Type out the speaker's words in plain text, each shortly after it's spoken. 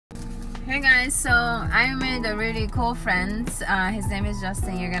Hey guys, so I made a really cool friend. His name is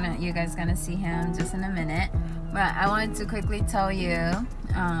Justin. You guys gonna see him just in a minute. But I wanted to quickly tell you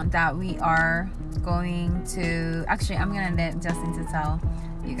that we are going to. Actually, I'm gonna let Justin to tell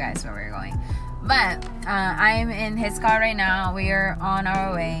you guys where we're going. But I'm in his car right now. We are on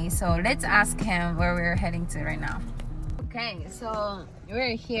our way. So let's ask him where we're heading to right now. Okay, so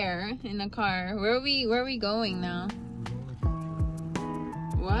we're here in the car. Where are we going now?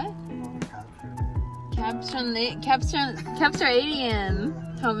 What? Capture alien.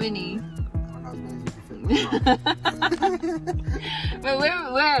 How many? But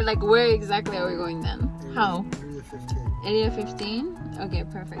where exactly are we going then? How? Area 15? Okay,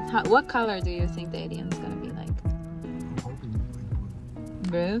 perfect. What color do you think the alien is gonna be like? I'm hoping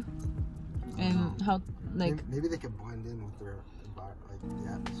Blue? And how, like... Maybe they can blend in with their, the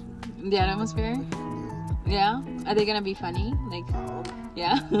atmosphere. The atmosphere? Yeah? Are they gonna be funny? Like...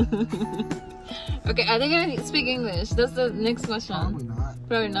 Yeah? Okay, are they gonna speak English? That's the next question. Probably not.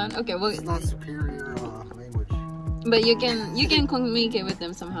 Probably not? Okay, well... It's not superior language. But you can communicate with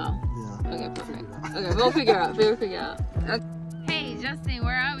them somehow. Yeah. Okay, perfect. Okay, we'll figure out. We'll figure out. Okay. Hey, Justin,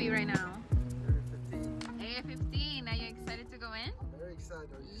 where are we right now? Area 15. Are you excited to go in? I'm very excited.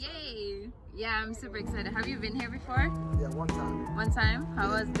 Yay! Yeah, I'm super excited. Have you been here before? Yeah, one time. One time? How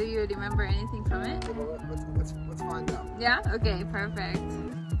was? Do you remember anything from it? Yeah, well, let's find out. Yeah. Okay. Perfect.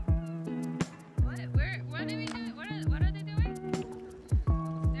 What are we doing? What are they doing?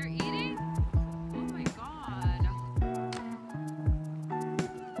 They're eating? Oh my god.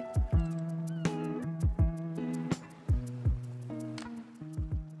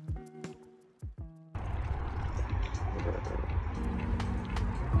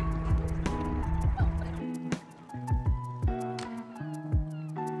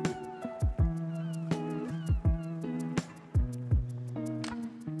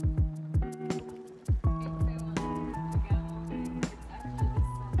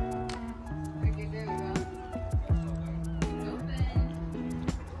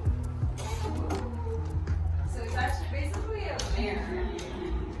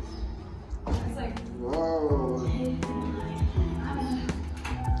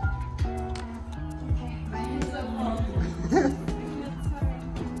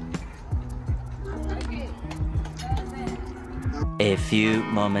 A few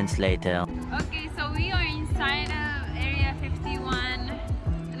moments later. Okay, so we are inside of Area 51.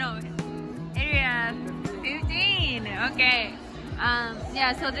 No, Area 15. Okay.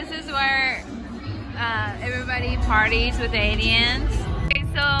 Yeah, so this is where everybody parties with the aliens. Okay,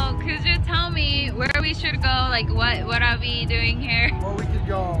 so could you tell me where we should go? Like what are we doing here? Well, we could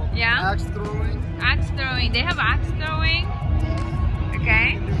go. Yeah? Axe throwing. Axe throwing. They have axe throwing.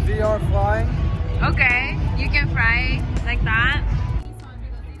 Okay. VR flying. Okay. You can fly like that.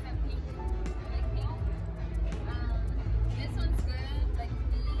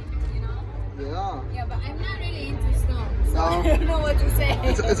 Yeah. Yeah, but I'm not really into snow, so I don't know what to say.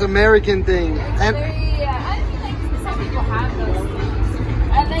 It's American thing. I feel like some people have those things.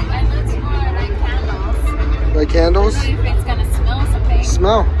 I like candles. Like candles? I don't know if it's gonna smell something.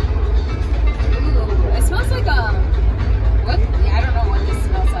 Smell. Ooh, it smells like what? Yeah, I don't know what this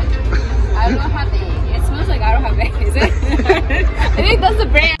smells like. I don't know how it smells like I don't have egg, is it? I think that's the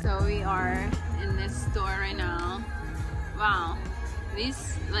brand. So we are in this store right now. Wow.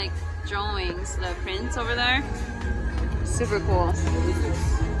 These like drawings, the prints over there, super cool.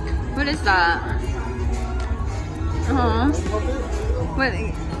 What is that? What?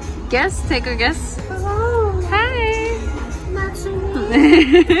 Guess? Take a guess. Hello. Hi. Natsune.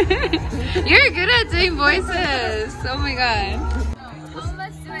 You're good at doing voices. Oh my god. How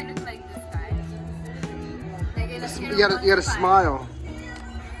much do I look like this guy? You gotta smile.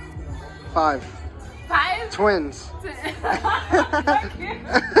 5. 5? Twins.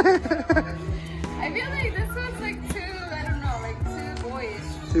 I feel like this one's like 2, I don't know, like 2 boys.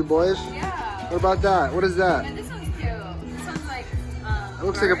 2 boys? Yeah. What about that? What is that? Yeah, this one's cute. This one's like It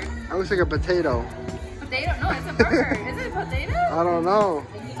looks like a potato. Potato? No, it's a burger. Is it a potato? I don't know.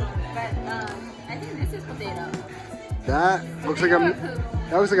 But I think this is potato. That looks like a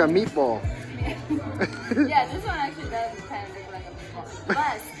meatball. Yeah, this one actually does kind of look like a meatball.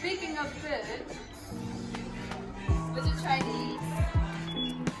 But speaking of food, would you try these?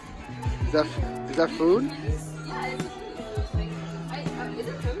 Is that food? Yeah, it's food. Is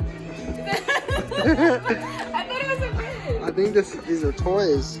it food? I thought it was a food. I think these are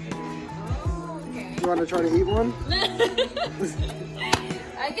toys. Oh, okay. You want to try to eat one?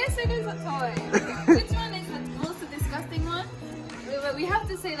 I guess it is a toy. Which one is the most disgusting one? We have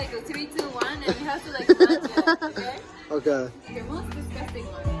to say like a 3, 2, 1 and we have to like match it, okay? Okay. Okay, most disgusting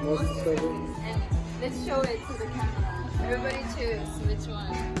one. Most disgusting? And let's show it to the camera. Everybody choose which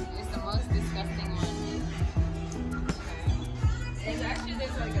one is the most disgusting one. And actually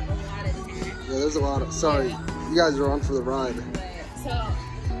there's like a lot in here. Yeah, there's a lot of, sorry, you guys are on for the ride. So,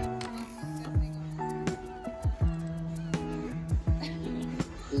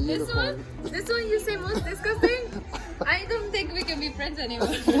 this one you say most disgusting? I don't think we can be friends anymore.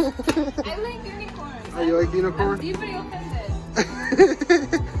 I like unicorns. Oh, you like unicorn? I'm deeply offended.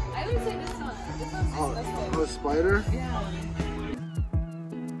 I would say this one. This one's disgusting. Oh, a spider? Yeah.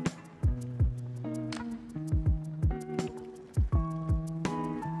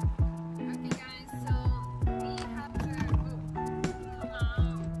 Okay guys, so we have to come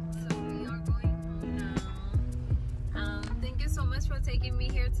out. So we are going home now. Thank you so much for taking me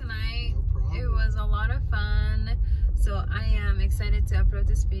here tonight. No problem. It was a lot of fun. So I am excited to upload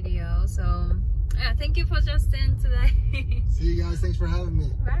this video. So yeah, thank you for Justin today. See you guys. Thanks for having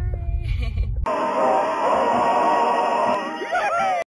me. Bye.